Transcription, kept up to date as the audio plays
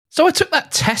So I took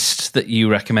that test that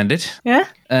you recommended. Yeah.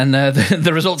 And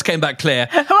the results came back clear.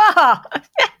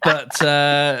 But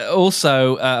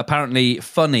also, apparently,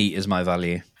 funny is my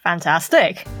value.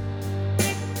 Fantastic.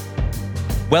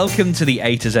 Welcome to the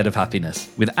A to Z of Happiness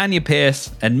with Anya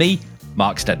Pierce and me,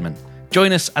 Mark Steadman.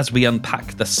 Join us as we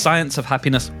unpack the science of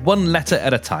happiness one letter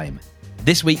at a time.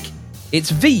 This week, it's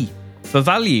V for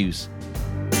values.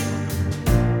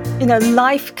 You know,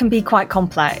 life can be quite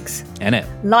complex. Innit?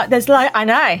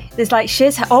 There's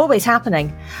shit's always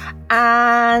happening.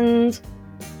 And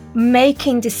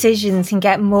making decisions can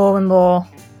get more and more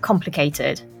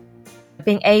complicated.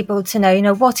 Being able to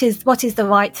know, what is the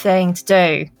right thing to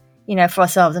do, for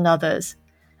ourselves and others.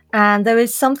 And there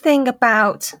is something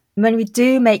about when we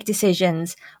do make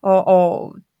decisions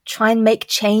or try and make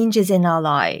changes in our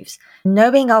lives,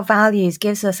 knowing our values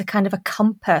gives us a kind of a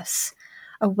compass,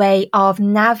 a way of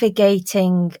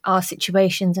navigating our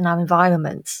situations and our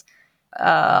environments.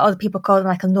 Other people call them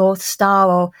like a North Star,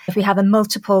 or if we have a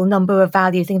multiple number of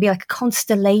values, it can be like a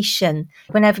constellation.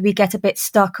 Whenever we get a bit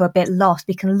stuck or a bit lost,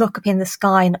 we can look up in the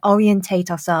sky and orientate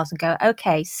ourselves and go,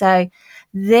 okay, so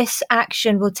this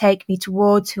action will take me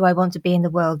towards who I want to be in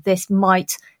the world. This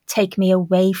might take me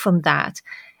away from that.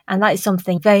 And that is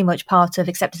something very much part of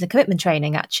acceptance and commitment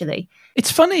training, actually.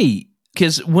 It's funny,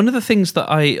 because one of the things that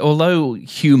although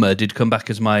humour did come back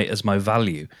as my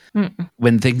value,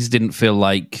 when things didn't feel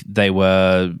like they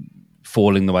were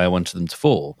falling the way I wanted them to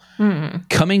fall,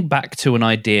 coming back to an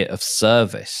idea of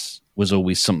service was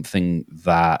always something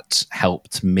that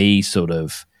helped me sort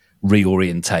of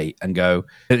reorientate and go.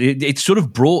 It sort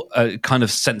of brought a kind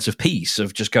of sense of peace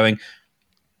of just going,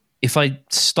 if I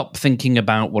stop thinking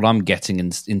about what I'm getting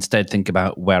and instead think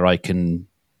about where I can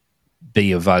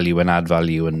be of value and add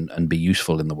value and be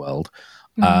useful in the world,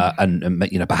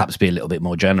 and perhaps be a little bit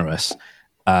more generous,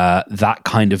 that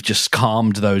kind of just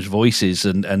calmed those voices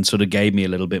and sort of gave me a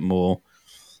little bit more,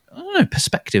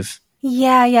 perspective.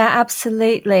 Yeah,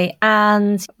 absolutely.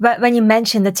 And when you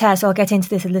mentioned the test, I'll get into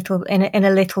this in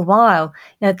a little while.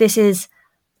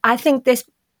 I think the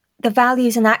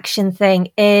values and action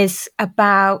thing is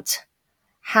about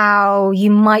how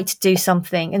you might do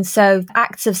something. And so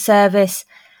acts of service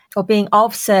or being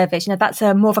of service, that's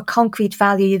a more of a concrete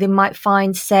value they might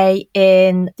find, say,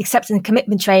 in the acceptance and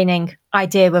commitment training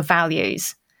idea of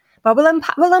values. But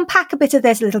we'll unpack a bit of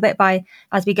this a little bit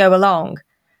as we go along.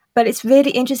 But it's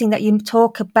really interesting that you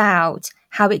talk about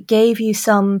how it gave you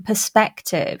some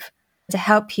perspective to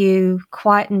help you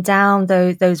quieten down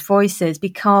those voices,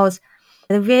 because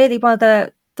really one of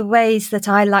the ways that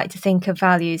I like to think of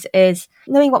values is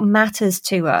knowing what matters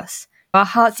to us, our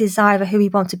heart's desire for who we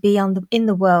want to be in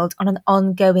the world on an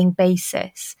ongoing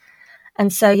basis.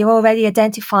 And so you're already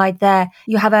identified there.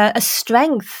 You have a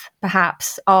strength,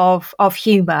 perhaps, of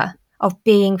humour, of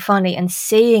being funny and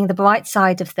seeing the bright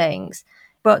side of things.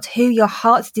 But who your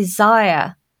heart's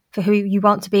desire for who you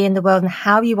want to be in the world and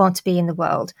how you want to be in the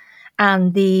world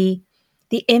and the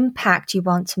impact you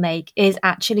want to make is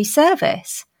actually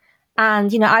service.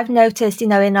 And, I've noticed,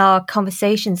 in our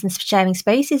conversations and sharing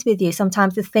spaces with you,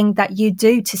 sometimes the thing that you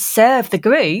do to serve the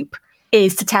group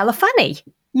is to tell a funny,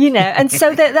 and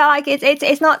so that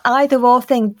it's not either or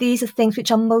thing. These are things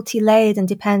which are multi-layered and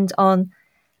depend on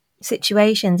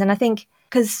situations. And I think,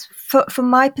 because from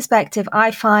my perspective,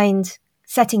 I find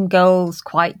setting goals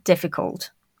quite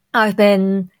difficult. I've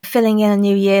been filling in a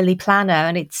new yearly planner,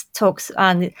 and it talks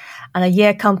and a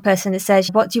year compass, and it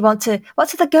says, what are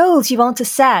the goals you want to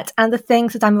set? And the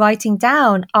things that I'm writing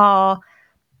down are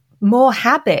more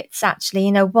habits, actually,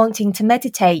 wanting to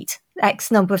meditate X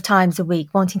number of times a week,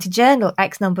 wanting to journal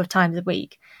X number of times a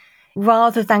week,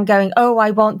 rather than going,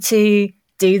 I want to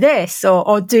do this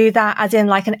or do that as in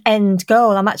like an end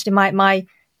goal. I'm actually, my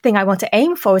thing I want to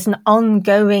aim for is an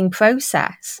ongoing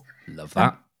process. Love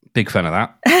that. Big fan of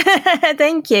that.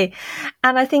 Thank you.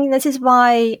 And I think this is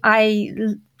why I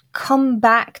come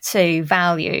back to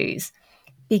values,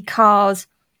 because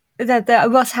the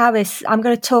Russ Harris, I'm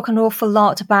going to talk an awful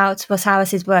lot about Russ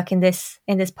Harris's work in this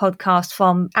podcast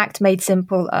from Act Made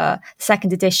Simple,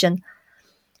 second edition.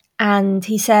 And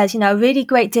he says, a really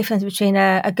great difference between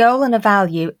a goal and a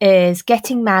value is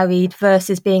getting married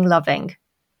versus being loving.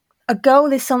 A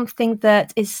goal is something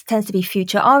that tends to be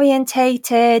future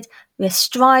orientated. We're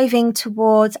striving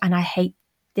towards, and I hate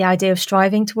the idea of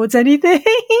striving towards anything.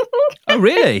 Oh,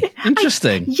 really?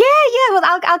 Interesting. Yeah. Well,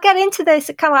 I'll get into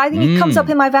this. I think it comes up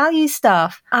in my values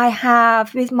stuff. I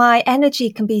have, with my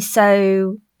energy can be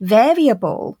so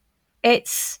variable. It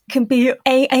can be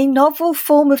a novel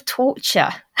form of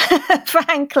torture,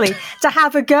 frankly, to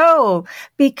have a goal,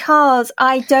 because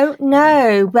I don't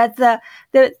know whether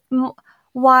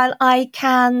while I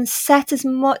can set as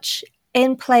much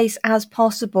in place as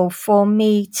possible for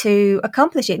me to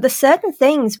accomplish it. There's certain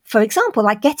things, for example,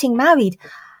 like getting married,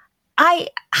 I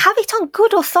have it on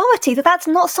good authority that that's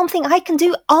not something I can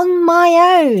do on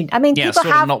my own. I mean, people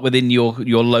have not within your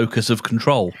locus of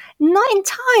control. Not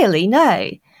entirely, no.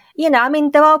 You know, I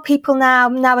mean, there are people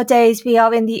nowadays, we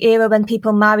are in the era when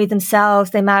people marry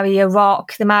themselves, they marry a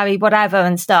rock, they marry whatever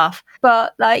and stuff.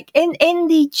 But like in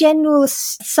the general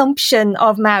assumption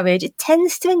of marriage, it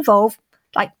tends to involve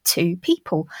like two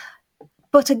people.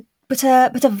 But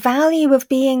a value of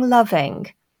being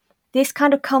loving. This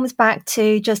kind of comes back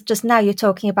to just now you're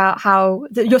talking about how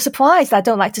you're surprised I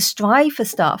don't like to strive for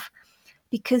stuff.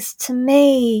 Because to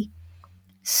me,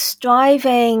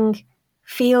 striving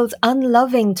feels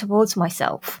unloving towards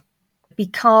myself.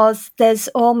 Because there's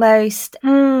almost,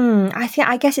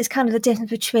 I guess it's kind of the difference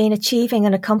between achieving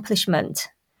and accomplishment.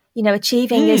 You know,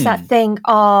 achieving is that thing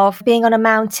of being on a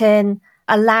mountain,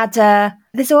 a ladder.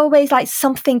 There's always like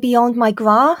something beyond my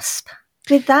grasp.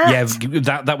 With that.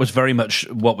 Yeah, that was very much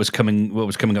what was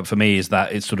coming up for me, is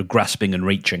that it's sort of grasping and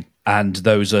reaching, and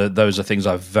those are things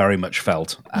I've very much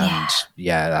felt, and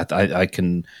I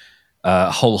can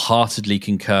wholeheartedly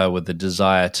concur with the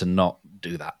desire to not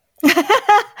do that.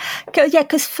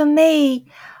 Because for me,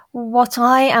 what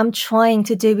I am trying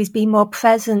to do is be more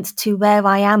present to where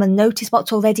I am and notice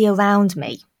what's already around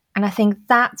me, and I think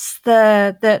that's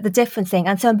the different thing.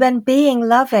 And so when being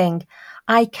loving,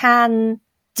 I can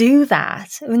do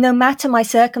that. No matter my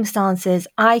circumstances,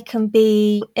 I can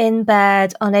be in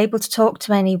bed, unable to talk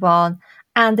to anyone.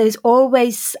 And there's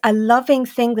always a loving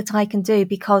thing that I can do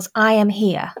because I am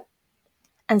here.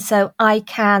 And so I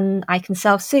can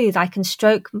self-soothe. I can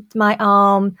stroke my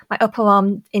upper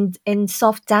arm in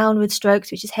soft downward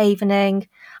strokes, which is havening.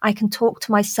 I can talk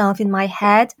to myself in my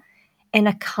head in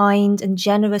a kind and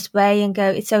generous way and go,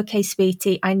 it's okay,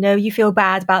 sweetie. I know you feel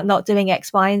bad about not doing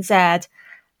X, Y, and Z.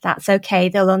 That's okay.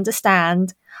 They'll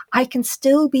understand. I can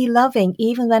still be loving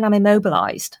even when I'm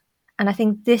immobilized. And I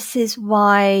think this is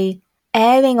why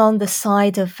erring on the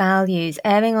side of values,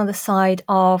 erring on the side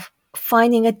of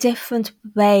finding a different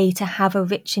way to have a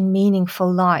rich and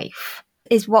meaningful life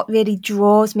is what really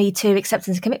draws me to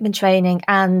acceptance and commitment training,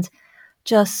 and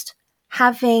just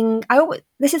having,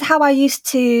 this is how I used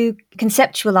to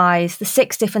conceptualize the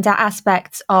 6 different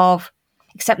aspects of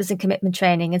acceptance and commitment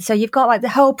training. And so you've got like the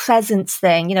whole presence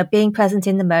thing, you know, being present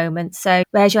in the moment. So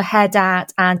where's your head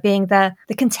at, and being the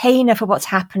container for what's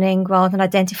happening rather than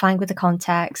identifying with the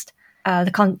context,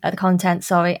 the content,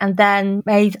 sorry. And then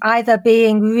either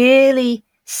being really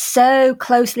so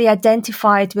closely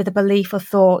identified with a belief or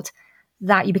thought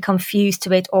that you become fused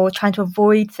to it, or trying to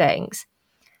avoid things.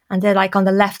 And they're like on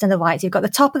the left and the right. So you've got the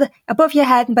top of above your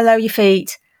head and below your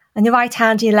feet, and your right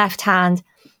hand and your left hand.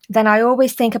 Then I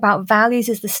always think about values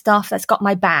as the stuff that's got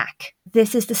my back.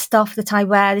 This is the stuff that I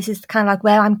wear. This is kind of like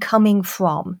where I'm coming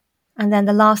from. And then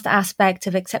the last aspect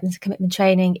of acceptance and commitment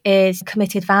training is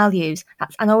committed values.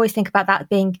 And I always think about that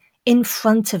being in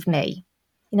front of me,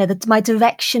 you know, my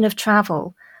direction of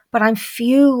travel. But I'm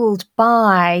fueled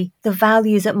by the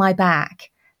values at my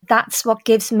back. That's what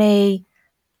gives me,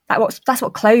 that's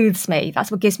what clothes me.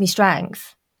 That's what gives me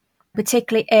strength.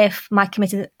 Particularly if my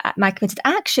committed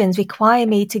actions require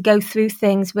me to go through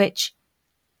things which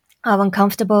are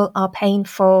uncomfortable, are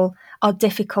painful, are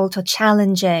difficult, or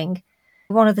challenging.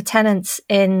 One of the tenets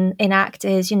in ACT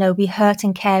is, you know, we hurt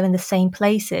and care in the same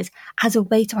places as a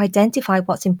way to identify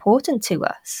what's important to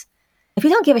us. If we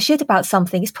don't give a shit about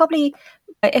something, it's probably,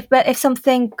 if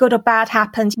something good or bad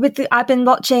happens, I've been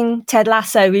watching Ted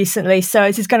Lasso recently, so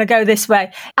this is going to go this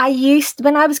way.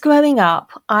 When I was growing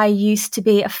up, I used to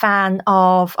be a fan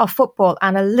of football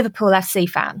and a Liverpool FC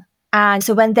fan. And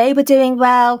so when they were doing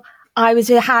well, I was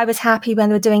happy. When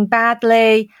they were doing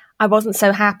badly, I wasn't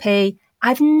so happy.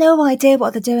 I've no idea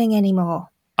what they're doing anymore.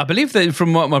 I believe that,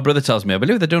 from what my brother tells me, I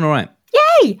believe they're doing all right.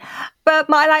 Yay! But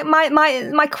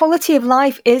my quality of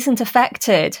life isn't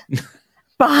affected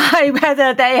by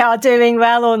whether they are doing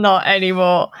well or not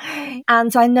anymore.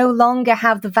 And I no longer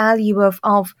have the value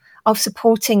of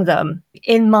supporting them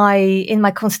in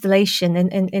my constellation,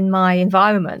 in my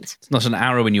environment. It's not an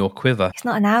arrow in your quiver. It's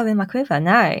not an arrow in my quiver,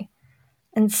 no.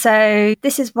 And so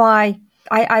this is why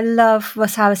I love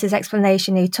Russ Harris's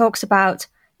explanation. He talks about,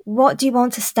 what do you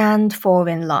want to stand for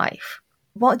in life?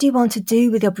 What do you want to do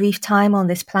with your brief time on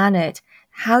this planet?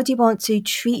 How do you want to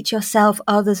treat yourself,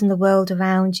 others, and the world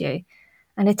around you?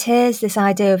 And it is this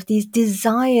idea of these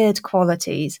desired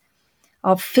qualities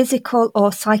of physical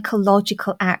or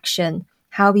psychological action,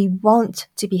 how we want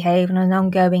to behave on an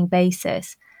ongoing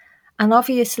basis. And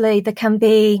obviously there can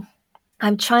be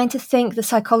I'm trying to think the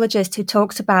psychologist who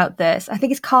talks about this. I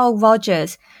think it's Carl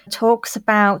Rogers, talks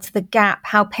about the gap,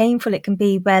 how painful it can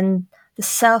be when the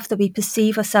self that we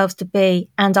perceive ourselves to be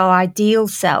and our ideal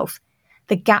self,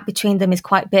 the gap between them is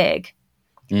quite big.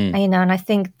 And I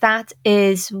think that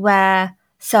is where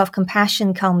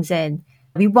self-compassion comes in.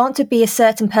 We want to be a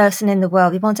certain person in the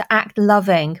world. We want to act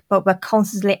loving, but we're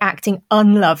constantly acting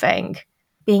unloving.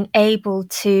 Being able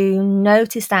to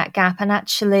notice that gap and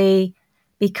actually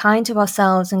be kind to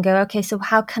ourselves and go, okay, so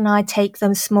how can I take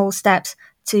them small steps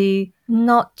to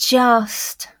not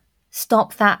just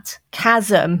stop that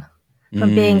chasm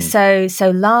from being so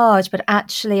large, but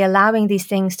actually allowing these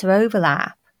things to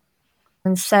overlap.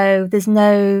 And so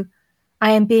I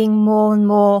am being more and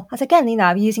more, as again,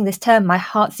 I'm using this term, my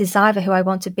heart's desire for who I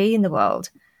want to be in the world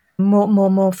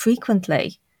more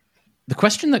frequently. The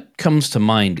question that comes to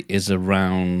mind is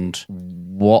around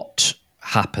what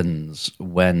happens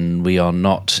when we are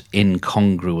not in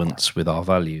congruence with our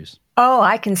values. Oh,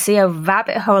 I can see a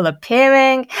rabbit hole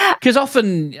appearing. Because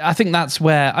often I think that's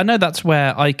where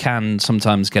I can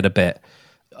sometimes get a bit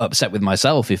upset with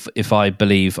myself if I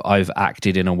believe I've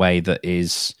acted in a way that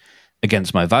is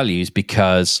against my values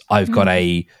because I've got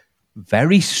a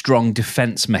very strong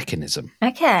defense mechanism.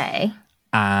 Okay.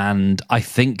 And I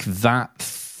think that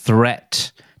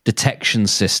threat detection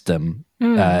system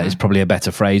is probably a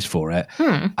better phrase for it,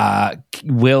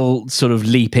 will sort of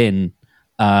leap in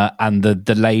and the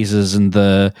lasers and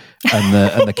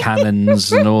the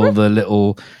cannons and all the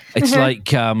little. It's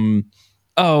like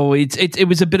it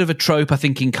was a bit of a trope, I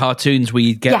think, in cartoons where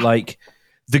you'd get like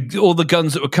all the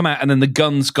guns that would come out, and then the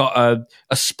gun's got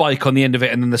a spike on the end of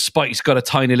it, and then the spike's got a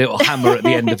tiny little hammer at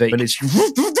the end of it, and it's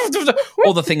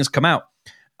all the things come out.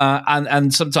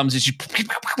 And sometimes it's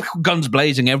just guns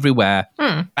blazing everywhere,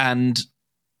 and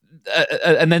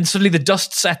then suddenly the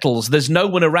dust settles. There's no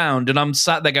one around, and I'm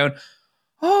sat there going,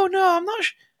 "Oh no, I'm not.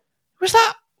 Was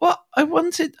that what I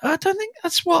wanted? I don't think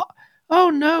that's what.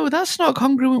 Oh no, that's not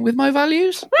congruent with my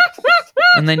values."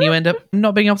 And then you end up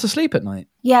not being able to sleep at night.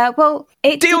 Yeah, well,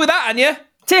 deal with that, Anya.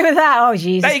 Deal with that. Oh,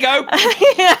 Jesus. There you go.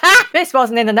 This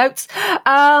wasn't in the notes.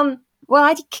 Well,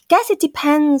 I guess it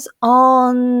depends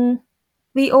on.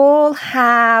 We all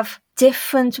have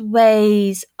different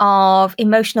ways of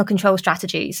emotional control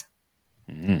strategies.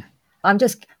 I'm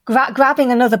just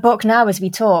grabbing another book now as we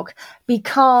talk,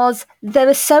 because there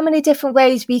are so many different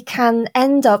ways we can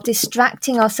end up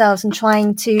distracting ourselves and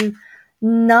trying to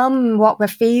numb what we're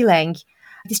feeling.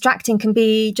 Distracting can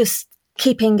be just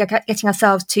getting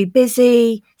ourselves too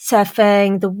busy,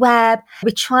 surfing the web.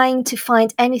 We're trying to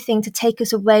find anything to take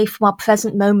us away from our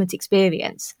present moment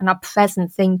experience and our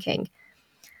present thinking.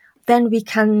 Then we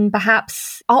can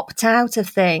perhaps opt out of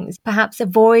things, perhaps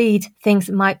avoid things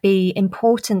that might be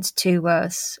important to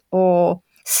us, or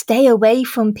stay away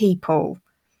from people,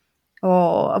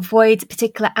 or avoid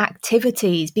particular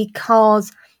activities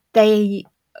because they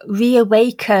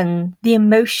reawaken the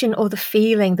emotion or the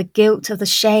feeling, the guilt or the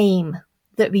shame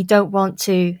that we don't want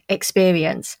to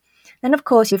experience. Then, of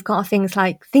course, you've got things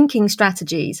like thinking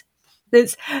strategies.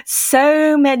 There's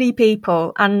so many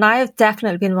people, and I've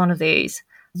definitely been one of these,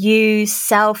 use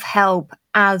self-help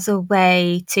as a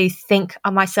way to think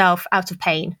of myself out of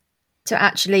pain, to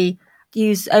actually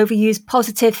overuse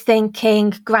positive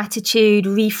thinking, gratitude,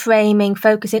 reframing,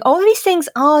 focusing. All these things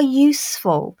are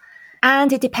useful,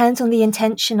 and it depends on the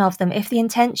intention of them. If the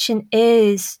intention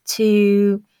is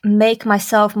to make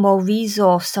myself more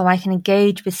resourced so I can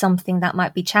engage with something that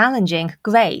might be challenging,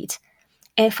 great.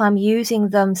 If I'm using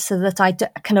them so that I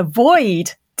can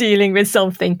avoid dealing with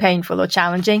something painful or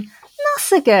challenging, not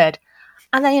so good.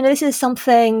 And then, this is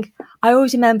something I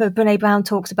always remember Brené Brown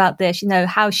talks about this,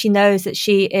 how she knows that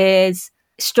she is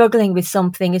struggling with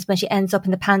something is when she ends up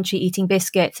in the pantry eating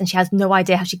biscuits and she has no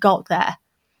idea how she got there.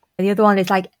 The other one is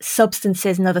like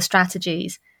substances and other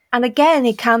strategies. And again,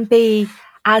 it can be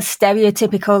as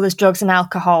stereotypical as drugs and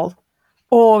alcohol,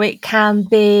 or it can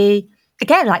be,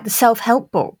 again, like the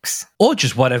self-help books. Or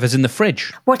just whatever's in the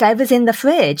fridge. Whatever's in the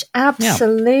fridge.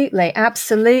 Absolutely,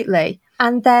 absolutely.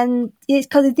 And then,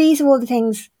 because these are all the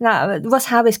things that Russ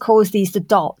Harris calls these the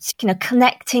dots,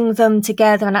 connecting them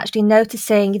together and actually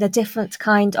noticing, different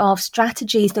kind of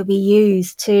strategies that we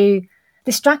use to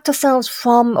distract ourselves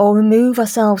from or remove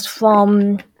ourselves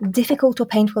from difficult or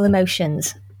painful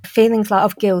emotions, feelings like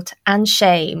of guilt and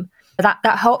shame.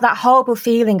 That horrible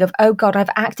feeling of, oh God, I've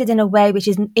acted in a way which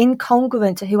is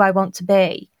incongruent to who I want to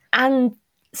be. And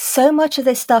so much of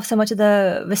this stuff, so much of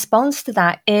the response to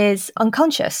that is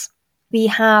unconscious. We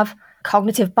have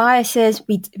cognitive biases.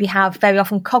 We have very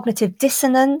often cognitive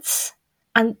dissonance.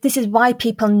 And this is why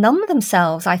people numb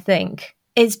themselves, I think,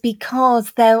 is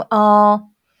because there are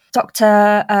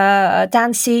Dr.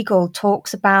 Dan Siegel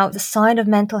talks about the sign of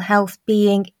mental health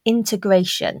being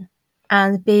integration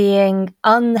and being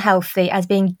unhealthy as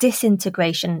being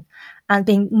disintegration and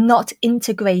being not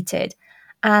integrated.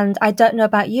 And I don't know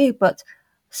about you, but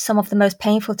some of the most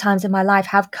painful times in my life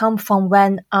have come from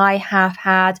when I have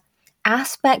had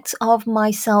aspects of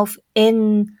myself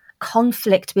in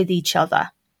conflict with each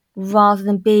other rather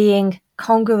than being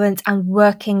congruent and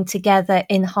working together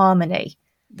in harmony.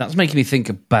 That's making me think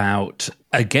about,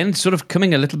 again, sort of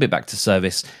coming a little bit back to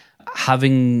service,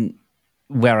 having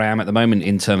where I am at the moment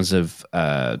in terms of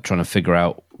trying to figure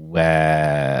out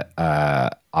where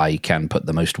I can put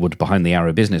the most wood behind the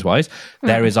arrow business-wise.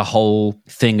 There is a whole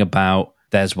thing about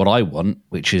there's what I want,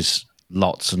 which is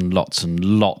lots and lots and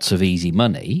lots of easy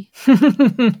money.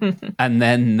 And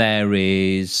then there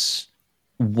is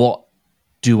what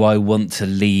do I want to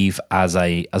leave as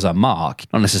a mark?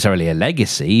 Not necessarily a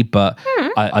legacy, but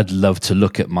I'd love to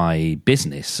look at my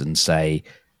business and say,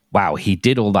 wow, he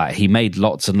did all that. He made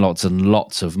lots and lots and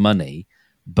lots of money,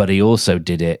 but he also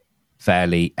did it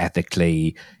fairly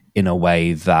ethically in a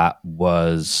way that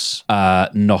was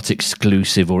not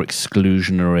exclusive or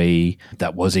exclusionary,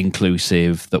 that was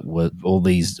inclusive, that were all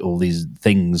these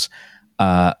things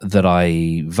that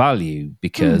I value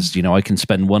because, you know, I can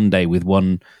spend one day with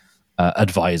one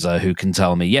advisor who can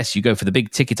tell me, yes, you go for the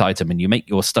big ticket item and you make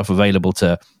your stuff available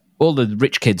to all the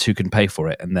rich kids who can pay for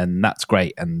it. And then that's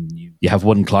great. And you have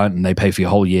one client and they pay for your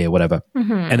whole year, whatever.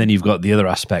 And then you've got the other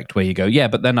aspect where you go, yeah,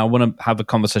 but then I want to have a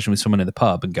conversation with someone in the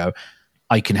pub and go,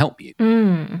 I can help you.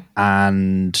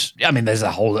 And I mean, there's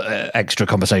a whole extra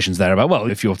conversations there about, well,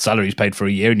 if your salary is paid for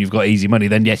a year and you've got easy money,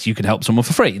 then yes, you can help someone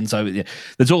for free. And so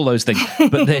there's all those things.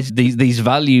 But there's these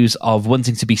values of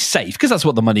wanting to be safe, because that's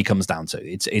what the money comes down to.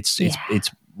 It's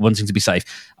wanting to be safe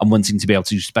and wanting to be able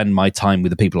to spend my time with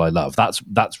the people I love.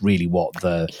 That's really what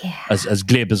as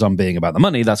glib as I'm being about the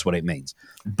money, that's what it means.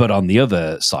 But on the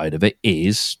other side of it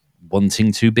is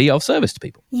wanting to be of service to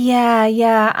people.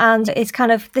 Yeah. And it's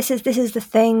kind of, this is the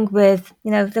thing with,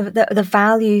 you know, the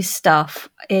value stuff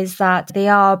is that they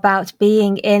are about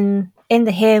being in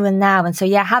the here and now. And so,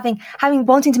 yeah, having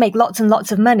wanting to make lots and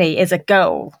lots of money is a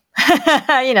goal.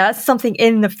 You know, that's something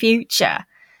in the future.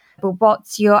 But what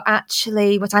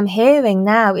I'm hearing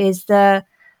now is the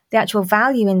actual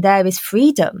value in there is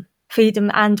freedom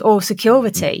and or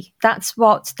security. That's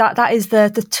what, that is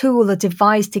the tool, the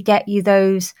device to get you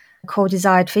those core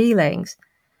desired feelings,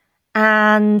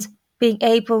 and being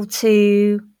able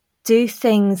to do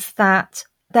things that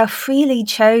they're freely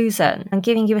chosen and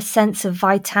giving you a sense of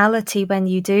vitality when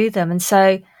you do them. And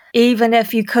so even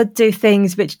if you could do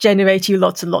things which generate you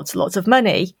lots and lots and lots of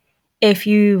money, if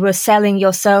you were selling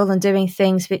your soul and doing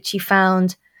things which you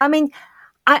found, I mean,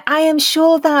 I am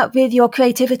sure that with your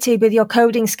creativity, with your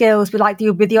coding skills, with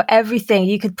your everything,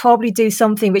 you could probably do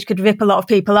something which could rip a lot of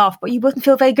people off, but you wouldn't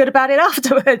feel very good about it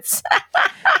afterwards.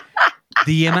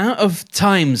 The amount of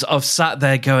times I've sat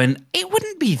there going, it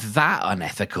wouldn't be that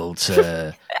unethical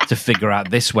to figure out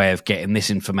this way of getting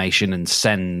this information and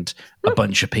send a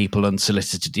bunch of people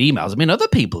unsolicited emails. I mean, other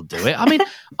people do it. I mean,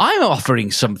 I'm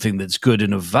offering something that's good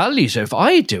and of value. So if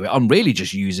I do it, I'm really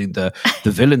just using the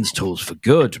villain's tools for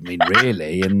good. I mean,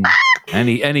 really. And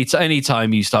any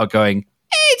time you start going,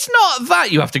 it's not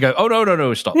that, you have to go, oh,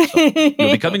 no, stop.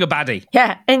 You're becoming a baddie.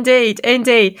 Yeah, indeed.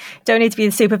 Don't need to be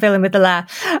the supervillain with the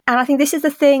laugh. And I think this is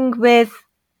the thing with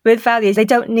values. They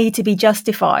don't need to be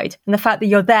justified. And the fact that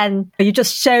you're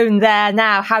just shown there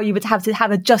now how you would have to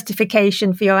have a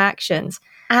justification for your actions.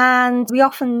 And we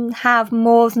often have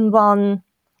more than one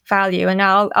value. And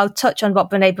I'll touch on what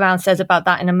Brené Brown says about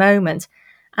that in a moment.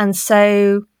 And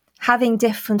so having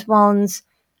different ones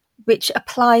which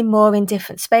apply more in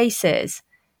different spaces.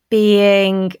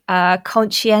 Being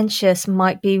conscientious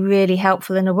might be really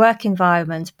helpful in a work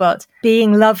environment, but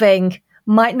being loving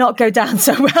might not go down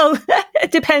so well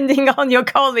depending on your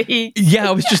colleague. Yeah,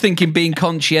 I was just thinking being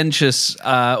conscientious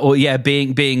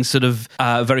being sort of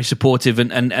very supportive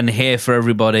and here for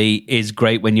everybody is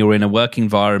great when you're in a work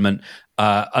environment,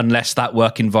 unless that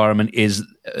work environment is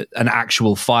an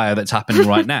actual fire that's happening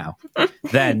right now.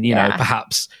 Then, you know,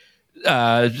 perhaps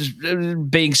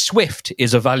being swift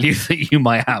is a value that you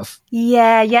might have.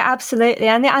 Yeah, absolutely.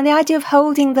 And the idea of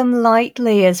holding them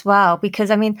lightly as well,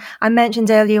 because I mean, I mentioned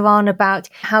earlier on about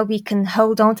how we can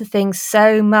hold on to things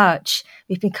so much.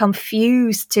 We've become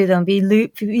fused to them.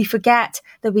 We forget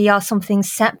that we are something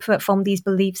separate from these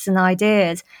beliefs and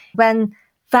ideas. When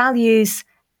values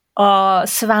are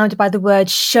surrounded by the word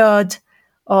should,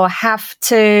 or have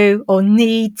to, or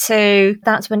need to,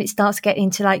 that's when it starts to get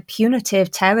into like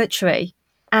punitive territory.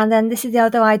 And then this is the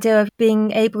other idea of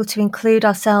being able to include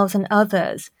ourselves and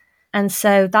others. And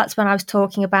so that's when I was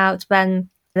talking about when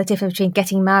the difference between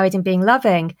getting married and being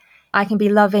loving. I can be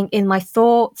loving in my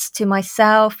thoughts, to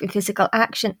myself, in physical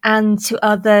action, and to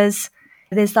others.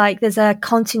 There's a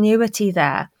continuity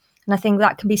there. And I think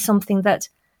that can be something that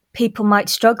people might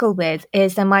struggle with,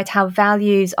 is they might have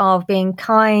values of being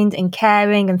kind and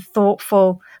caring and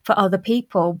thoughtful for other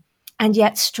people, and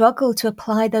yet struggle to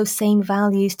apply those same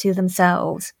values to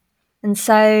themselves. And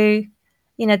so,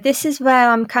 this is where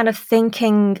I'm kind of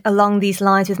thinking along these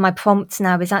lines with my prompts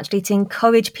now, is actually to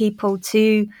encourage people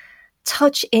to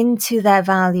touch into their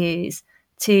values,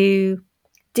 to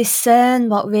discern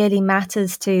what really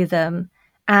matters to them.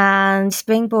 And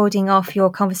springboarding off your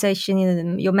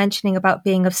conversation, you're mentioning about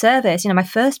being of service. My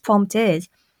first prompt is,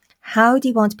 how do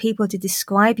you want people to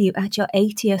describe you at your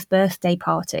 80th birthday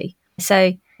party?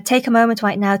 So take a moment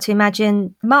right now to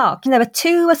imagine, Mark, there are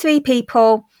 2 or 3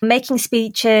 people making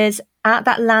speeches at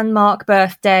that landmark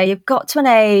birthday. You've got to an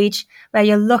age where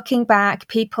you're looking back,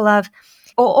 people have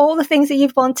all the things that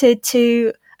you've wanted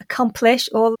to accomplish,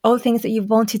 all the things that you've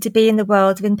wanted to be in the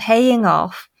world have been paying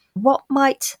off. What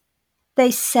might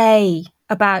they say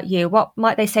about you? What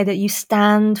might they say that you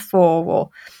stand for? Or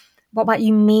what might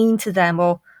you mean to them?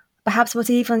 Or perhaps what's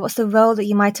the role that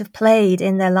you might have played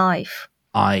in their life?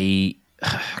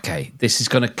 Okay, this is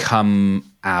going to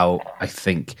come out, I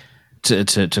think,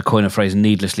 to coin a phrase,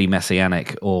 needlessly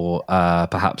messianic, or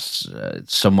perhaps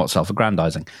somewhat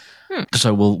self-aggrandizing.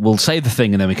 So we'll say the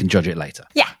thing and then we can judge it later.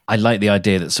 Yeah. I like the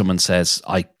idea that someone says,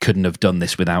 I couldn't have done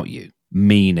this without you.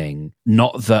 Meaning,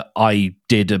 not that I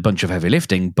did a bunch of heavy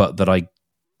lifting, but that I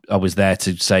was there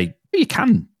to say, you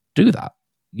can do that.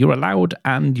 You're allowed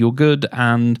and you're good,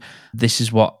 and this is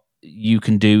what you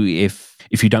can do if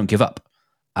you don't give up.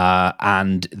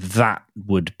 And that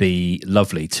would be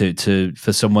lovely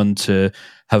for someone to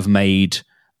have made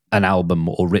an album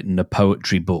or written a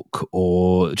poetry book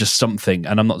or just something.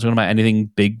 And I'm not talking about anything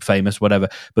big, famous, whatever,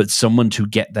 but someone to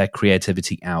get their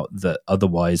creativity out that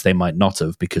otherwise they might not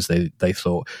have, because they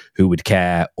thought, who would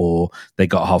care? Or they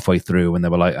got halfway through and they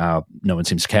were like, oh, no one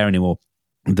seems to care anymore.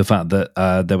 The fact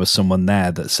that there was someone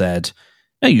there that said,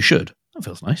 no, you should. That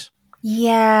feels nice.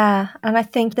 Yeah. And I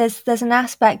think there's an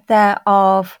aspect there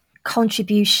of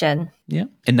contribution. Yeah.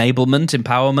 Enablement,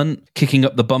 empowerment, kicking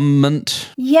up the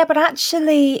bumment. Yeah, but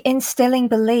actually instilling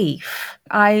belief.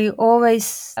 I'm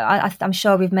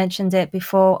sure we've mentioned it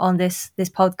before on this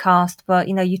podcast, but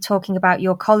you're talking about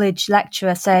your college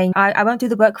lecturer saying, I won't do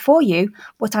the work for you,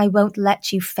 but I won't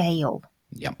let you fail.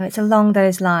 Yeah. It's along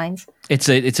those lines. It's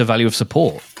a value of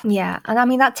support. Yeah. And I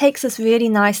mean, that takes us really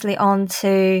nicely on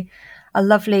to a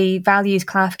lovely values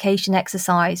clarification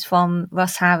exercise from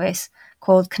Russ Harris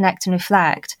called Connect and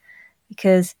Reflect,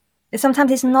 because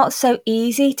sometimes it's not so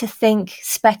easy to think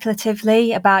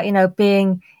speculatively about,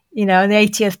 being, on the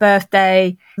 80th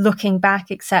birthday, looking back,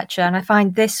 etc. And I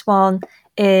find this one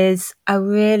is a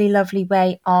really lovely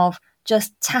way of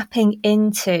just tapping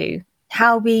into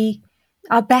how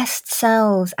our best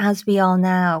selves as we are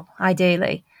now,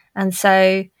 ideally. And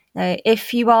so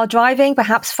if you are driving,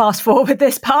 perhaps fast forward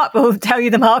this part. We'll tell you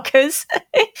the markers.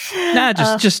 Nah,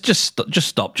 just stop.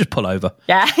 Just pull over.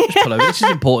 Yeah, just pull over. This is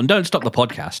important. Don't stop the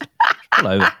podcast. Pull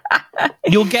over.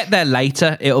 You'll get there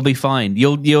later. It'll be fine.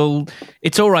 You'll.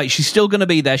 It's all right. She's still going to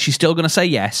be there. She's still going to say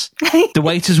yes. The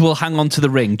waiters will hang on to the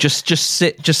ring. Just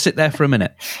sit there for a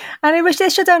minute. And I wish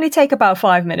this should only take about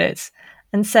 5 minutes.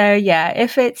 And so, yeah,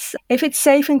 if it's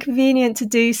safe and convenient to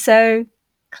do so,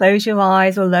 close your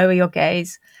eyes or lower your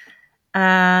gaze.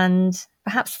 And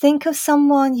perhaps think of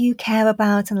someone you care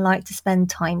about and like to spend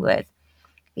time with.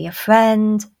 Be a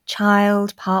friend,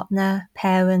 child, partner,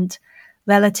 parent,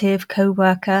 relative,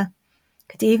 co-worker.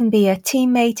 Could even be a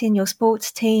teammate in your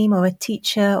sports team, or a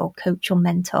teacher or coach or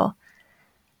mentor.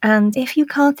 And if you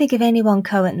can't think of anyone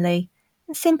currently,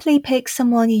 simply pick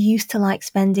someone you used to like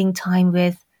spending time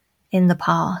with in the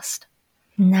past.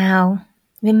 Now,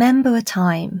 remember a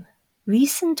time,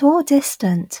 recent or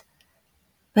distant,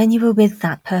 when you were with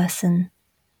that person,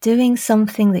 doing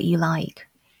something that you like.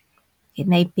 It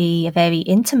may be a very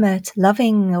intimate,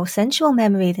 loving, or sensual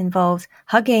memory that involves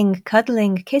hugging,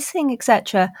 cuddling, kissing,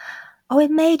 etc. Or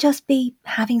it may just be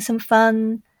having some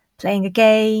fun, playing a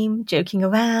game, joking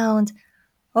around,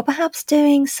 or perhaps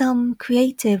doing some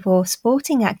creative or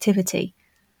sporting activity.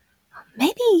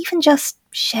 Maybe even just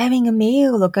sharing a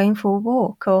meal or going for a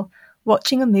walk or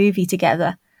watching a movie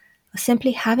together, or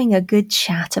simply having a good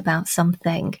chat about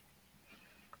something.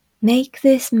 Make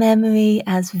this memory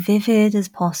as vivid as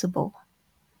possible.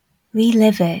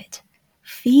 Relive it.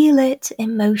 Feel it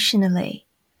emotionally.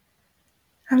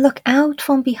 And look out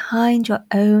from behind your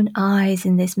own eyes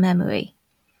in this memory.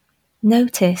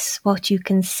 Notice what you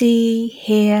can see,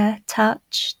 hear,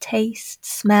 touch, taste,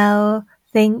 smell,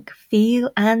 think,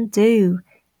 feel, and do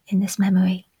in this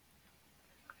memory.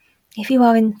 If you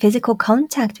are in physical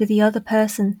contact with the other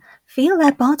person, feel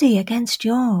their body against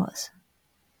yours.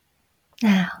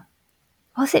 Now,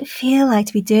 what does it feel like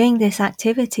to be doing this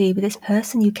activity with this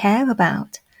person you care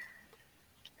about?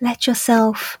 Let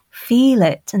yourself feel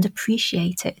it and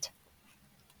appreciate it.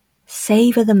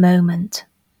 Savor the moment.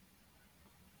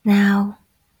 Now,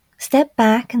 step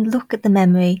back and look at the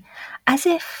memory as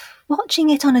if watching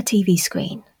it on a TV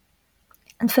screen,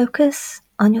 and focus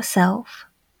on yourself.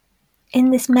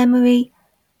 In this memory,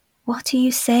 what are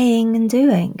you saying and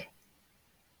doing?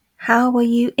 How are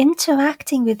you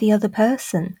interacting with the other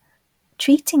person,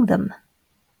 treating them,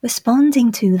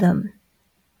 responding to them?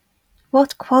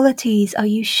 What qualities are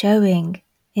you showing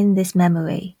in this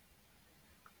memory?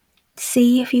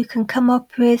 See if you can come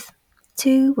up with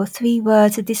 2 or 3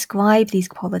 words to describe these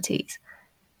qualities.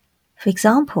 For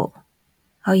example,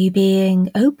 are you being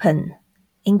open,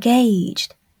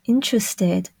 engaged,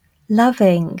 interested,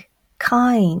 loving,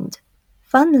 kind,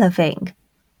 fun-loving,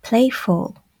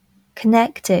 playful,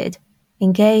 connected,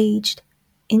 engaged,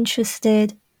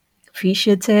 interested,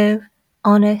 appreciative,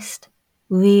 honest,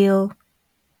 real,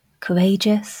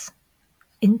 courageous,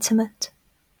 intimate?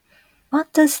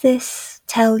 What does this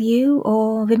tell you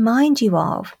or remind you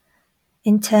of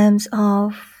in terms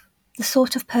of the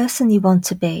sort of person you want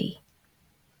to be,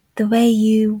 the way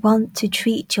you want to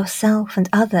treat yourself and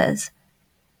others,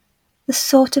 the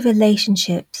sort of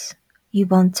relationships you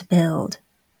want to build,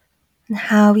 and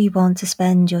how you want to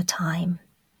spend your time?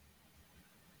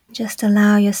 Just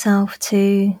allow yourself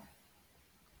to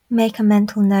make a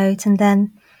mental note, and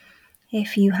then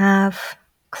if you have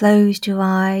closed your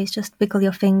eyes, just wiggle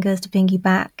your fingers to bring you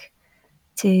back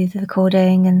to the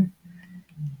recording and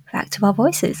back to our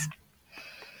voices.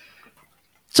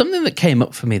 Something that came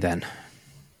up for me then,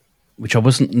 which I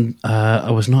was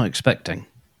not expecting.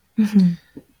 Mm-hmm.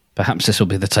 Perhaps this will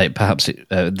be the tape. Perhaps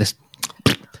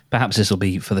this will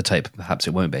be for the tape. Perhaps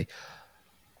it won't be.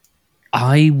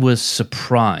 I was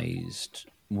surprised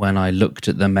when I looked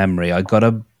at the memory. I got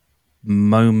a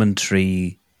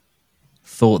momentary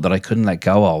thought that I couldn't let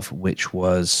go of, which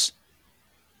was,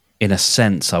 in a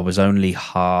sense, I was only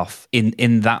half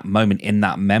in that moment, in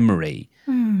that memory.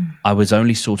 I was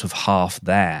only sort of half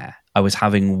there. I was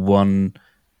having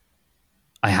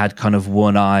I had kind of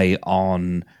one eye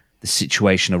on the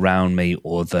situation around me,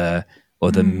 or the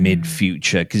mid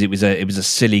future, because it was a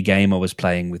silly game I was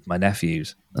playing with my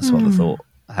nephews. That's what the thought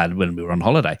I had when we were on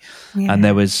holiday. Yeah. And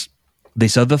there was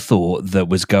this other thought that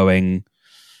was going,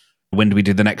 when do we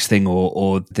do the next thing,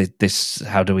 or this,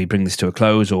 how do we bring this to a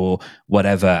close, or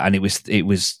whatever? And it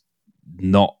was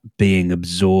not being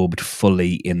absorbed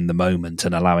fully in the moment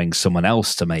and allowing someone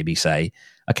else to maybe say,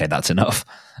 okay, that's enough.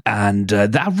 And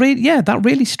that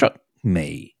really struck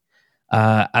me.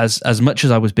 As much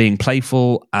as I was being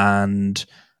playful and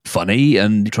funny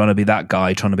and trying to be that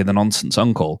guy, trying to be the nonsense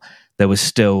uncle, there was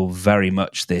still very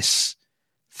much this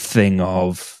thing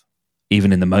of,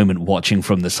 even in the moment, watching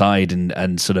from the side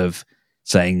and sort of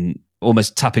saying,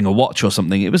 almost tapping a watch or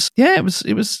something. It was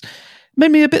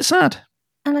made me a bit sad.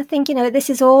 And I think, this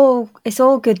is it's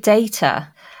all good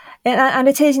data. And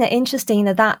it is, interesting,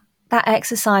 that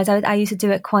exercise, I used to do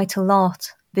it quite a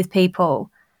lot with people.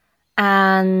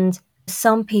 And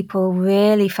some people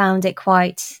really found it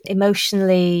quite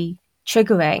emotionally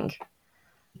triggering,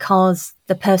 because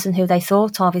the person who they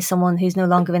thought of is someone who's no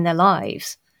longer in their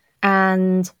lives.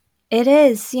 And it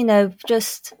is,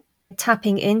 just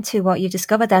tapping into what you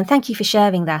discovered there. And thank you for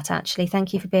sharing that, actually.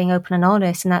 Thank you for being open and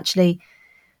honest, and actually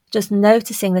just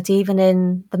noticing that even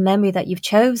in the memory that you've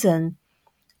chosen,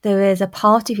 there is a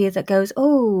part of you that goes,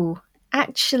 oh,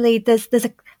 actually, there's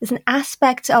an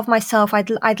aspect of myself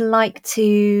I'd like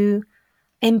to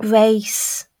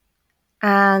embrace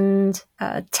and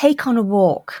take on a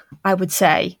walk, I would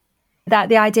say. That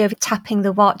the idea of tapping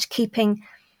the watch,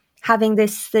 having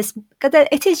this,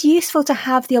 it is useful to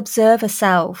have the observer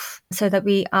self, so that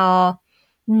we are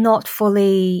not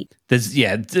fully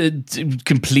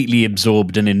completely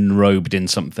absorbed and enrobed in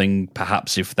something,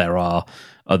 perhaps, if there are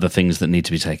other things that need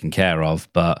to be taken care of.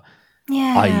 But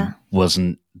I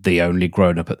wasn't the only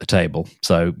grown up at the table,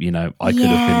 so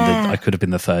I could have been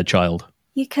the third child.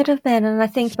 You could have been. And I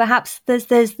think perhaps there's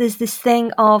this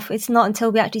thing of, it's not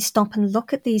until we actually stop and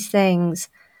look at these things,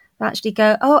 we actually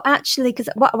go, oh, actually, because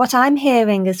what I'm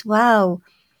hearing as well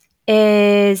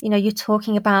is, you're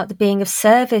talking about the being of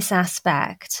service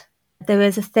aspect. There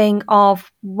is a thing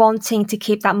of wanting to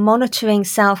keep that monitoring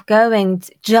self going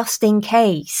just in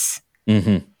case.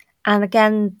 Mm-hmm. And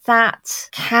again, that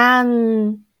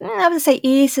can I wouldn't say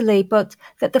easily, but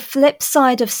that the flip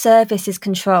side of service is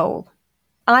control.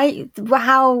 I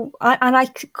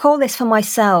call this for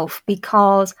myself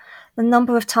because the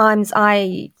number of times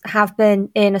I have been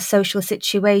in a social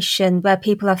situation where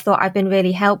people have thought I've been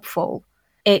really helpful.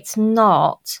 It's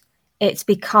not. It's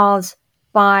because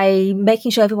by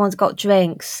making sure everyone's got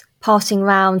drinks, passing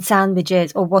around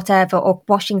sandwiches or whatever, or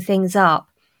washing things up,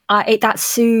 that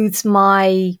soothes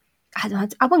my,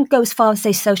 I wouldn't go as far as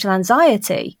say social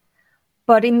anxiety,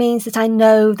 but it means that I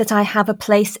know that I have a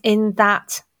place in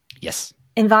that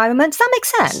environment. Does that make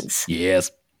sense?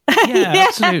 Yes. Yeah,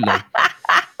 absolutely.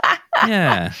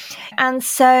 Yeah. And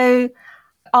so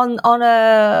on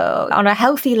a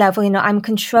healthy level, I'm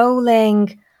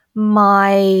controlling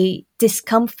my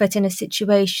discomfort in a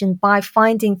situation by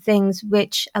finding things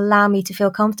which allow me to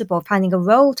feel comfortable, finding a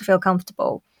role to feel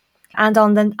comfortable. And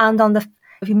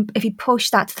if you push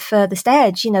that to the furthest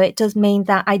edge, it does mean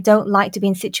that I don't like to be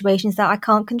in situations that I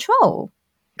can't control,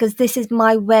 because this is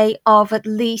my way of, at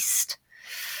least,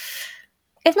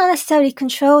 if not necessarily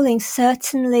controlling,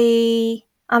 certainly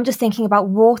I'm just thinking about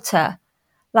water,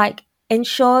 like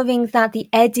ensuring that the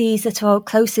eddies that are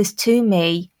closest to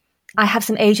me, I have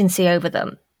some agency over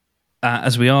them.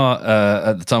 As we are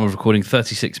at the time of recording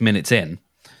 36 minutes in,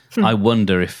 I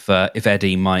wonder if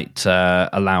Eddie might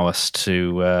allow us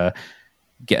to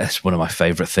get us one of my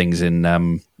favourite things in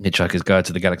Hitchhiker's Guide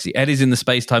to the Galaxy. Eddie's in the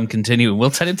space-time continuum. We'll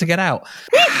tell him to get out.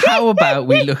 How about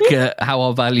we look at how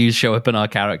our values show up in our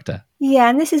character? Yeah,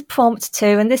 and this is prompt 2,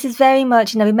 and this is very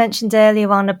much, we mentioned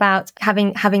earlier on about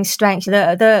having strength.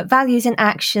 The Values in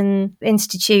Action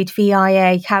Institute,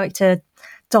 VIA,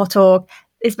 character.org,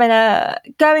 it's been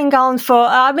going on for,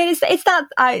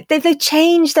 they've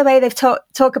changed the way they've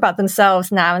talk about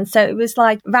themselves now. And so it was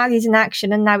like Values in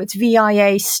Action, and now it's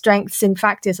VIA Strengths in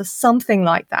Practice or something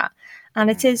like that.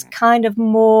 And it is kind of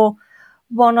more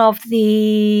one of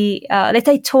the,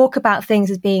 they talk about things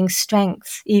as being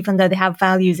strengths, even though they have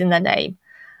values in their name.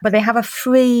 But they have a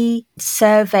free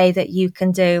survey that you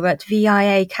can do at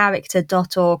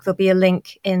viacharacter.org. There'll be a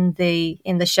link in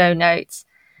the show notes.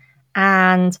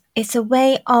 And it's a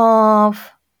way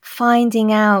of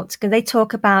finding out, because they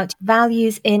talk about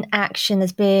values in action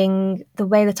as being the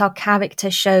way that our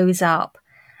character shows up.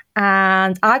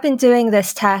 And I've been doing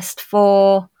this test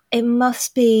for, it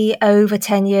must be over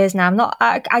 10 years now.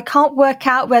 I can't work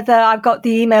out whether I've got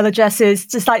the email addresses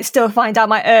to still find out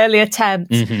my early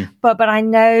attempts. Mm-hmm. But I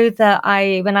know that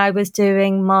when I was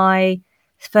doing my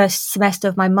first semester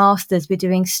of my master's, we're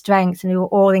doing strengths, and we were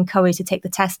all encouraged to take the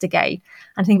test again.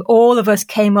 And I think all of us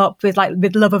came up with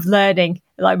love of learning,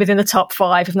 within the top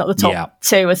 5, if not the top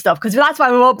 2 and stuff. Because that's why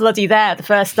we're all bloody there at the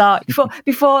first start,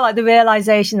 before the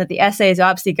realization that the essays are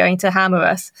absolutely going to hammer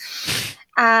us.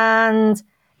 And,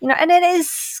 and it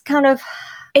is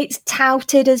it's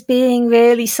touted as being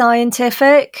really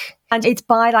scientific. And it's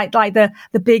by the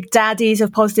big daddies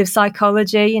of positive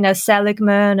psychology,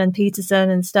 Seligman and Peterson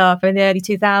and stuff in the early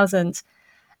 2000s.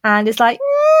 And it's if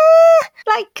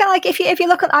you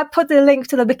look at, I put the link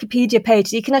to the Wikipedia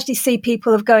page, you can actually see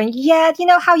people of going, yeah,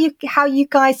 how you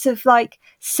guys have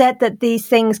said that these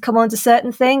things come onto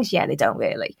certain things. Yeah, they don't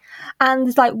really. And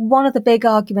it's one of the big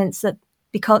arguments that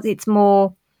because it's a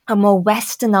more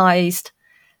westernized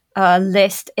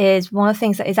list, is one of the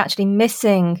things that is actually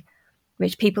missing,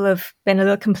 which people have been a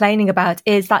little complaining about,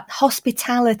 is that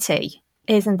hospitality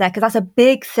isn't there, because that's a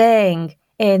big thing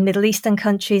in Middle Eastern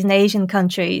countries and Asian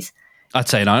countries. I'd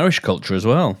say in Irish culture as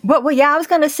well. Well, yeah, I was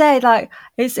going to say,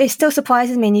 it still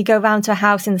surprises me when you go round to a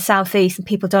house in the southeast and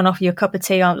people don't offer you a cup of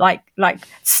tea on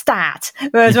stat.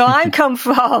 Whereas where I come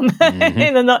from,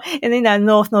 mm-hmm. in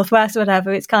the northwest or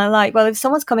whatever, it's kind of well, if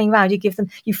someone's coming round, you give them,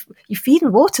 you feed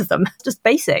and water them, just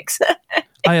basics.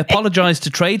 I apologise to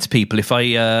tradespeople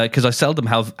because I seldom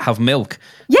have milk,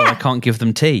 yeah. So I can't give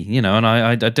them tea, and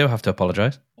I do have to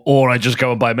apologise. Or I just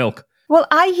go and buy milk. Well,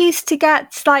 I used to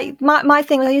get, my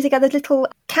thing was I used to get the little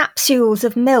capsules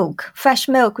of milk, fresh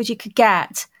milk, which you could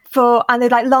get and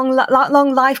they're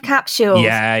long life capsules.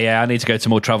 Yeah, I need to go to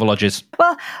more Travelodges.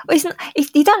 Well,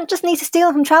 you don't just need to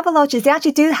steal them from Travelodges. They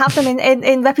actually do have them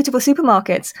in reputable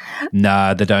supermarkets.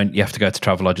 No, they don't. You have to go to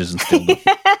Travelodges and steal them.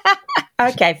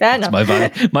 Okay, fair enough.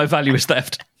 My value is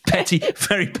theft.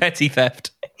 Very petty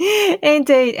theft.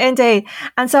 Indeed.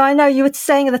 And so I know you were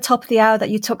saying at the top of the hour that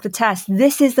you took the test.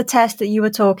 This is the test that you were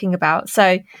talking about.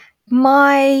 So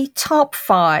my top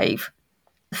 5.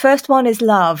 The first one is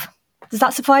love. Does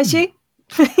that surprise you?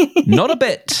 Not a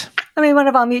bit. I mean, one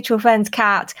of our mutual friends,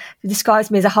 Kat,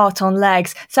 describes me as a heart on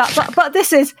legs. So, but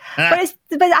this is, but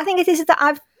I think it is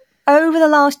that over the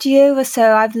last year or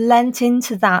so, I've lent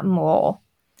into that more.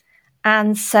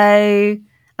 And so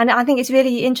And I think it's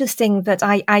really interesting that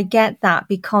I get that,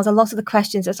 because a lot of the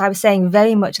questions, as I was saying,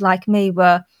 very much like me,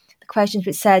 were the questions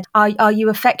which said, are you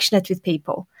affectionate with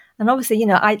people? And obviously,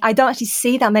 I don't actually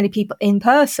see that many people in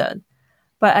person,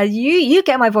 but you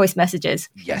get my voice messages.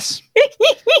 Yes.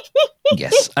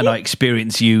 Yes. And I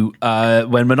experience you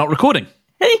when we're not recording.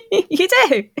 You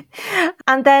do.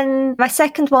 And then my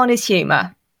second one is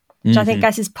humour, which I think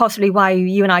is possibly why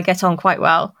you and I get on quite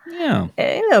well. Yeah.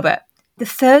 A little bit. The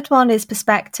third one is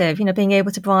perspective, being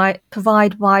able to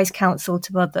provide wise counsel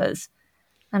to others.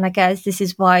 And I guess this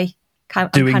is why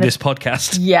doing this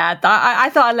podcast. Yeah,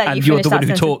 I thought I'd let you finish that. And you're the one who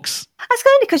sentence. talks. That's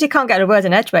only because you can't get a word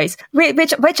in edgeways,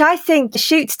 which I think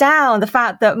shoots down the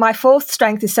fact that my fourth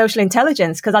strength is social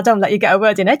intelligence, because I don't let you get a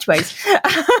word in edgeways.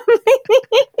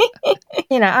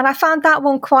 And I found that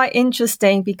one quite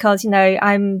interesting because,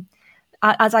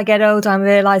 as I get older, I'm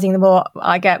realizing the more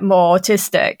I get more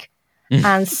autistic.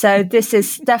 And so this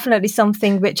is definitely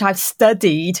something which I've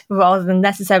studied rather than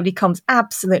necessarily comes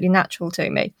absolutely natural to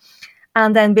me.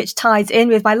 And then which ties in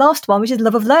with my last one, which is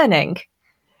love of learning,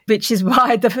 which is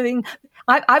why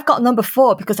I've got number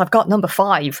 4 because I've got number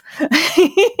 5.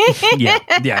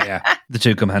 Yeah. The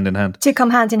two come hand in hand.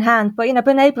 But,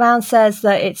 Brené Brown says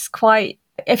that it's quite,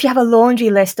 if you have a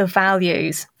laundry list of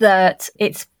values, that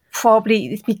it'd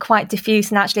be quite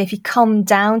diffuse. And actually, if you come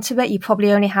down to it, you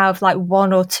probably only have like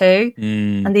 1 or 2.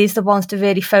 And these are the ones to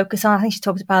really focus on. I think she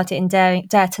talked about it in Dare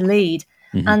to Lead.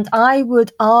 And I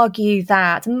would argue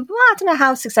that, and I don't know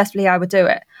how successfully I would do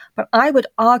it, but I would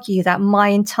argue that my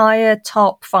entire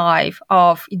top 5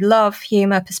 of love,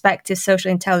 humour, perspective,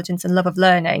 social intelligence, and love of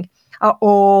learning are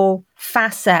all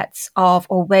facets of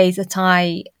or ways that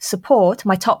I support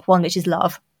my top 1, which is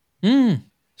love.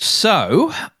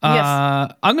 So,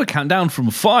 I'm going to count down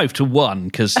from 5 to 1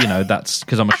 because, that's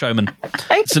because I'm a showman.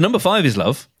 So number 5 is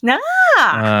love.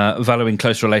 Valuing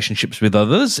close relationships with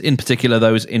others, in particular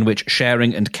those in which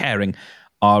sharing and caring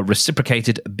are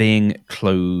reciprocated, being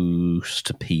close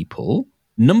to people.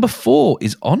 Number 4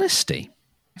 is honesty.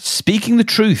 Speaking the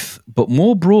truth, but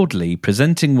more broadly,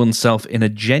 presenting oneself in a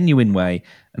genuine way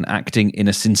and acting in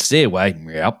a sincere way.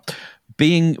 Yep.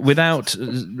 Being without,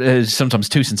 sometimes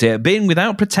too sincere, being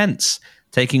without pretense,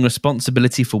 taking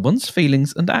responsibility for one's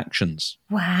feelings and actions.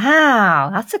 Wow,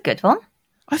 that's a good one.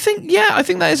 I think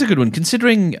that is a good one,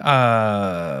 considering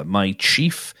my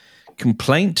chief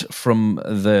complaint from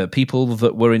the people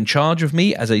that were in charge of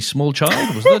me as a small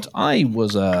child was that I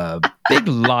was a big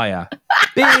liar.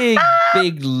 Big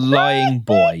lying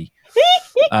boy.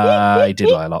 I did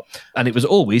lie a lot. And it was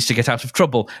always to get out of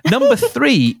trouble. Number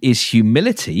 3 is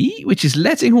humility, which is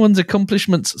letting one's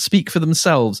accomplishments speak for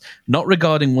themselves, not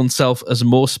regarding oneself as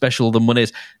more special than one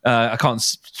is.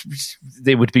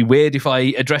 It would be weird if I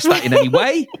addressed that in any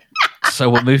way. So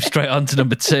we'll move straight on to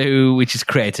number 2, which is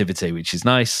creativity, which is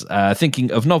nice.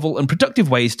 Thinking of novel and productive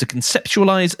ways to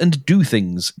conceptualize and do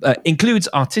things. Includes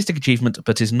artistic achievement,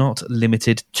 but is not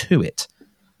limited to it.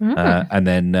 And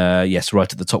then,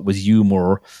 right at the top was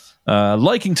humor.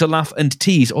 Liking to laugh and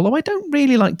tease, although I don't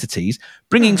really like to tease.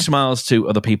 Bringing smiles to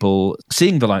other people,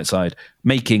 seeing the light side,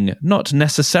 making, not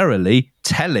necessarily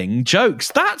telling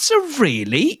jokes. That's a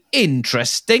really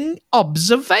interesting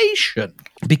observation,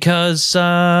 because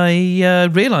I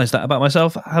realised that about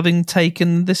myself having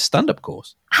taken this stand-up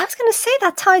course. I was going to say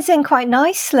that ties in quite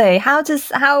nicely.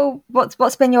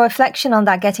 What's been your reflection on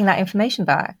that, getting that information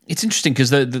back? It's interesting because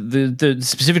the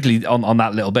specifically on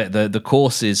that little bit, the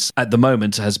course is at the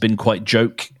moment has been quite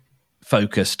joke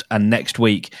focused, and next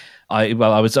week I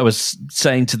was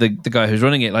saying to the guy who's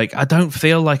running it, like, I don't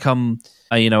feel like I'm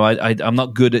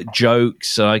not good at jokes,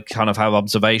 so I kind of have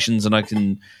observations and I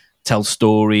can tell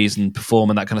stories and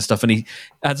perform and that kind of stuff. And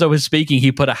as I was speaking,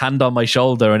 he put a hand on my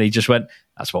shoulder and he just went,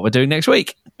 "That's what we're doing next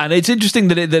week." And it's interesting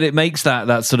that it makes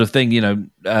that sort of thing,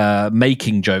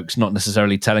 making jokes, not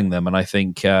necessarily telling them. And I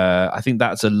think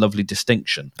that's a lovely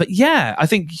distinction. But yeah, I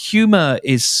think humor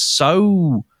is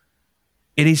so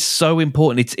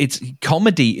important. It's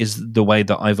comedy is the way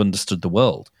that I've understood the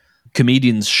world.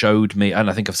 Comedians showed me, and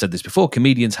I think I've said this before,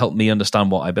 comedians helped me understand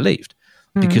what I believed,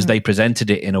 because they presented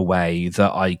it in a way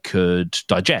that I could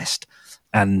digest.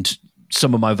 And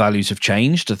some of my values have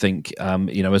changed. I think,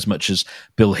 as much as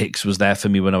Bill Hicks was there for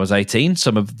me when I was 18,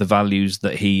 some of the values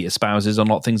that he espouses are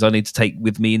not things I need to take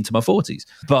with me into my 40s.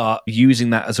 But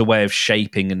using that as a way of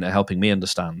shaping and helping me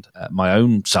understand my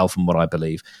own self and what I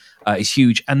believe is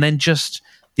huge. And then just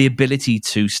the ability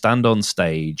to stand on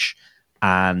stage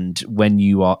and when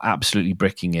you are absolutely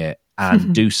bricking it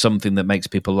and do something that makes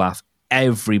people laugh,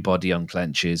 everybody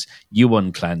unclenches, you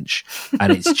unclench,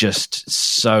 and it's just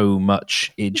so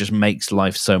much, it just makes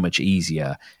life so much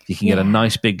easier. If you can get a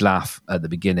nice big laugh at the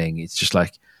beginning, it's just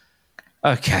like,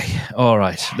 Okay, all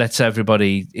right. Let's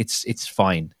everybody. It's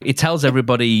fine. It tells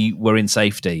everybody we're in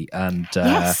safety, and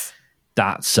Yes.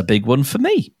 that's a big one for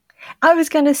me. I was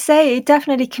going to say, it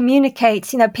definitely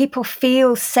communicates, people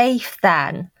feel safe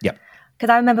then. Yep.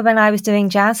 Because I remember when I was doing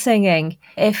jazz singing,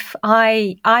 if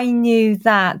I knew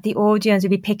that the audience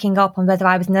would be picking up on whether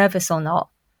I was nervous or not.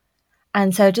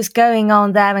 And so just going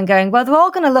on there and going, well, they're all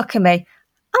going to look at me.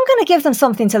 I'm going to give them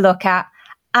something to look at.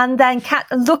 And then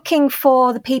looking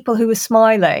for the people who were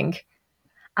smiling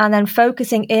and then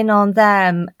focusing in on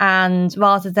them, and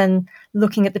rather than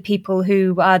looking at the people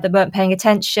who that weren't paying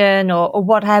attention or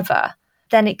whatever,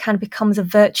 then it kind of becomes a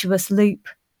virtuous loop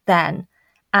then.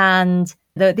 And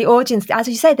the audience, as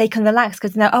you say, they can relax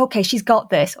because they know, okay, she's got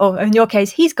this, or in your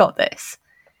case, he's got this.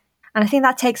 And I think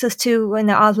that takes us to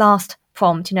our last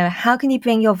prompt, how can you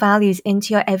bring your values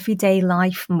into your everyday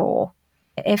life more?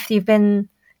 If you've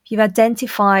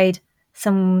identified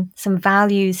some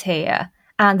values here,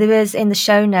 and there is in the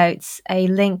show notes a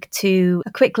link to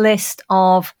a quick list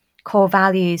of core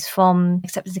values from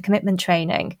acceptance and commitment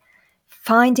training,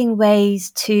 finding ways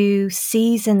to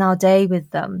season our day with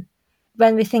them.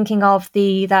 When we're thinking of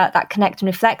that connect and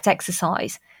reflect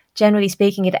exercise, generally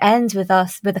speaking, it ends with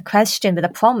us with a question, with a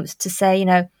prompt to say,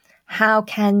 how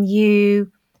can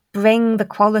you bring the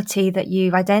quality that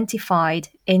you've identified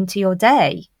into your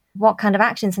day? What kind of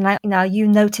actions? And now you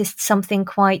noticed something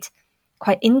quite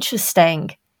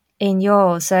interesting in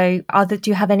yours. So do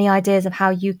you have any ideas of how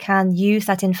you can use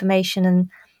that information and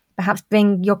perhaps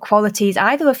bring your qualities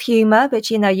either of humor,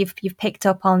 which you've picked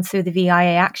up on through the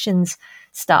VIA actions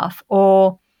stuff,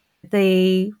 or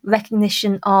the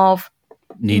recognition of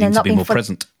needing to be more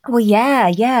present? Well,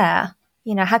 yeah.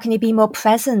 How can you be more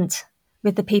present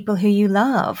with the people who you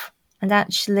love? And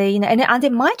actually, and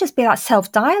it might just be that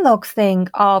self-dialogue thing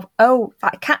of,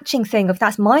 that catching thing of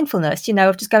that's mindfulness,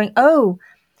 of just going,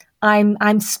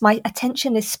 my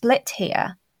attention is split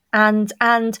here. And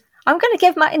I'm going to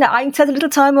give I can set a little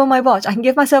timer on my watch. I can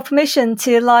give myself permission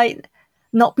to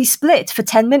not be split for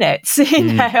 10 minutes,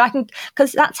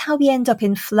 because that's how we end up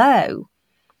in flow,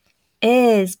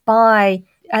 is by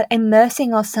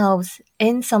immersing ourselves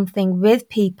in something with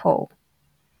people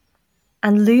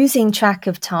and losing track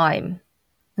of time.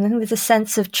 And I think there's a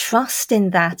sense of trust in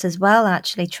that as well,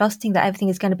 actually, trusting that everything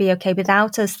is going to be okay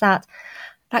without us, that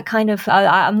kind of,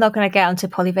 I'm not going to get onto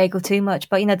polyvagal too much,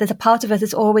 but, there's a part of us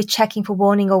that's always checking for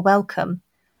warning or welcome,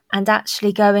 and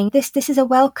actually going, this is a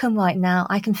welcome right now.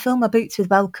 I can fill my boots with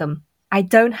welcome. I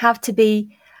don't have to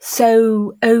be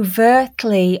so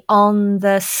overtly on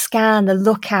the scan, the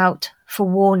lookout for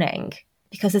warning,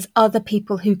 because there's other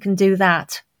people who can do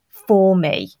that for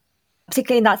me.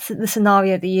 Particularly that's the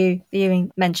scenario that you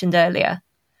mentioned earlier.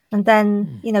 And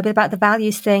then, about the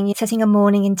values thing, setting a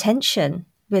morning intention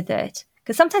with it.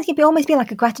 Because sometimes it can almost be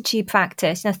like a gratitude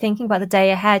practice, thinking about the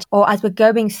day ahead, or as we're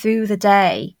going through the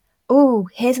day,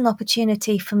 here's an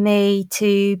opportunity for me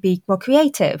to be more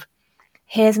creative.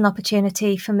 Here's an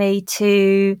opportunity for me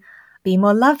to be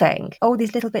more loving. All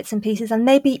these little bits and pieces. And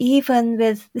maybe even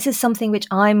this is something which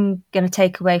I'm going to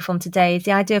take away from today, is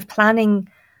the idea of planning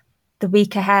the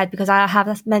week ahead, because I have,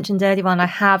 as mentioned earlier on, I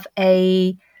have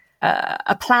a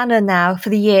planner now for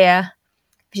the year,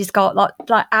 which has got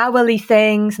like hourly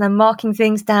things, and I'm marking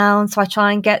things down, so I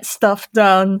try and get stuff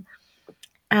done.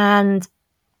 And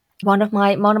one of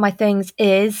my things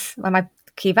is, one of my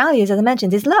key values, as I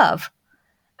mentioned, is love.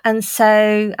 And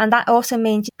that also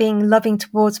means being loving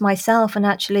towards myself and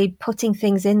actually putting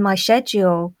things in my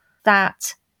schedule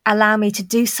that allow me to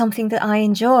do something that I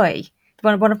enjoy.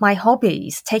 One of my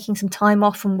hobbies, taking some time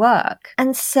off from work.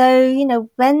 And so,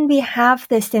 when we have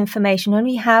this information, when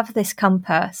we have this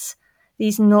compass,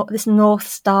 this North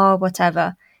Star,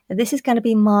 whatever, this is going to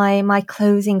be my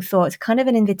closing thoughts, kind of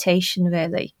an invitation,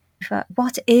 really. For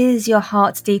what is your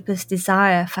heart's deepest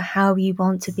desire for how you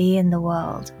want to be in the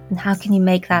world? And how can you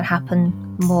make that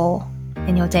happen more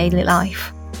in your daily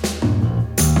life?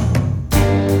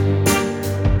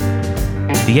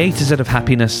 The A to Z of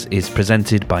Happiness is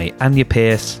presented by Anya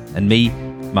Pierce and me,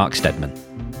 Mark Steadman.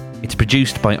 It's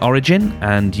produced by Origin,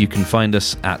 and you can find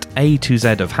us at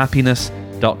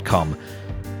a2zofhappiness.com,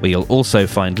 where you'll also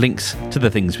find links to the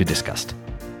things we discussed.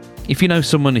 If you know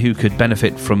someone who could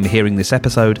benefit from hearing this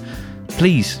episode,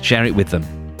 please share it with them,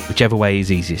 whichever way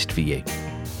is easiest for you.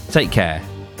 Take care,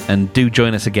 and do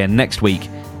join us again next week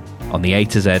on the A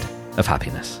to Z of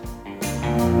Happiness.